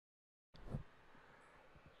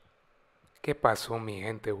¿Qué pasó, mi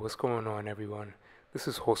gente? What's going on, everyone? This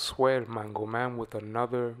is Josue el MangoMan with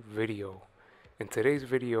another video. In today's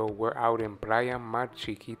video, we're out in Playa Mar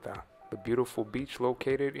Chiquita, the beautiful beach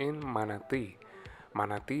located in Manatí.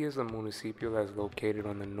 Manatí is a municipio that's located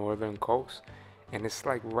on the northern coast, and it's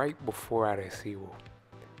like right before Arecibo.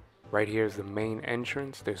 Right here is the main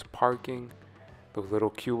entrance. There's parking. Those little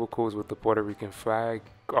cubicles with the Puerto Rican flag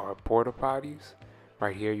are porta potties.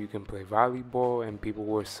 Right here you can play volleyball, and people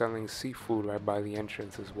were selling seafood right by the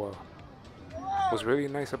entrance as well. What's really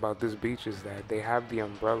nice about this beach is that they have the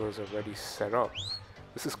umbrellas already set up.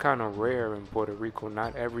 This is kind of rare in Puerto Rico.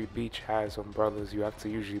 Not every beach has umbrellas. You have to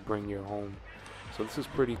usually bring your own. So this is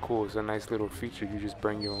pretty cool. It's a nice little feature. You just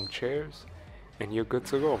bring your own chairs and you're good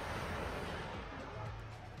to go.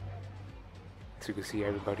 As you can see,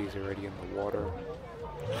 everybody's already in the water.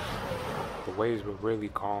 The waves were really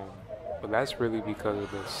calm. But that's really because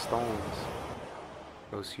of the stones,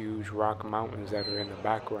 those huge rock mountains that are in the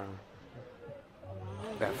background.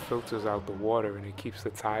 That filters out the water and it keeps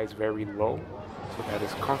the tides very low so that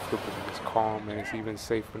it's comfortable, it's calm, and it's even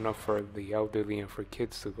safe enough for the elderly and for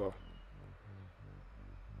kids to go.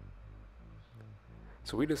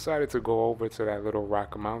 So we decided to go over to that little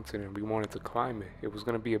rock mountain and we wanted to climb it. It was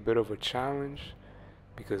going to be a bit of a challenge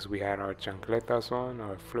because we had our chancletas on,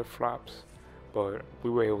 our flip-flops. But we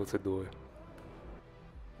were able to do it.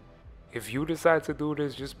 If you decide to do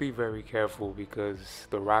this, just be very careful because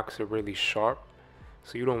the rocks are really sharp,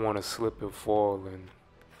 so you don't want to slip and fall and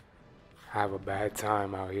have a bad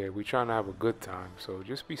time out here. We're trying to have a good time, so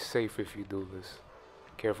just be safe if you do this.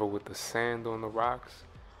 Careful with the sand on the rocks,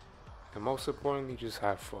 and most importantly, just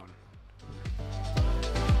have fun.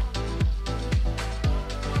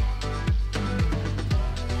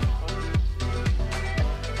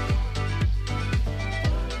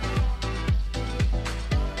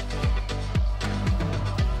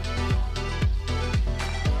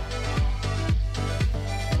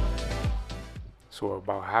 So we're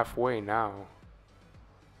about halfway now.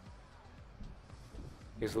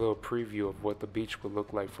 Here's a little preview of what the beach would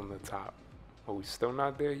look like from the top. But we're still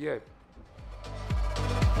not there yet.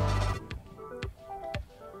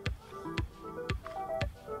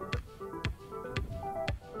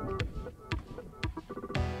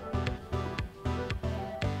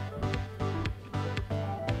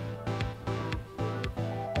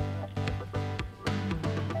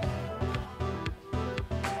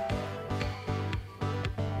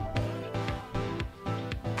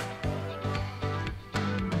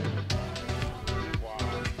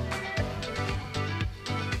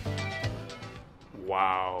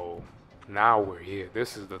 Wow, now we're here.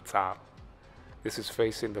 This is the top. This is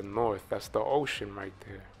facing the north. That's the ocean right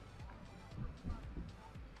there.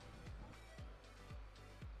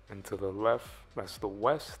 And to the left, that's the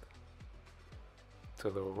west. To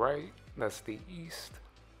the right, that's the east.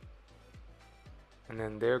 And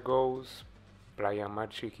then there goes Playa Mar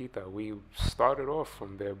Chiquita. We started off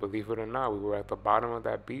from there, believe it or not. We were at the bottom of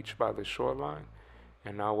that beach by the shoreline.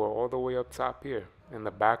 And now we're all the way up top here. In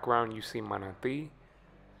the background, you see Manatí.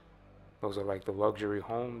 Those are like the luxury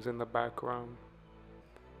homes in the background.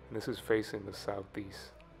 And this is facing the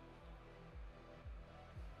southeast.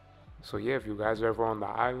 So yeah, if you guys are ever on the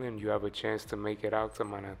island, you have a chance to make it out to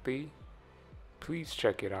Manatí, please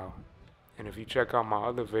check it out. And if you check out my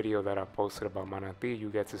other video that I posted about Manatí,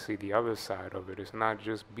 you get to see the other side of it. It's not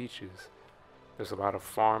just beaches. There's a lot of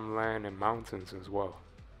farmland and mountains as well.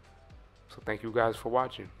 So thank you guys for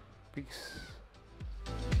watching. Peace.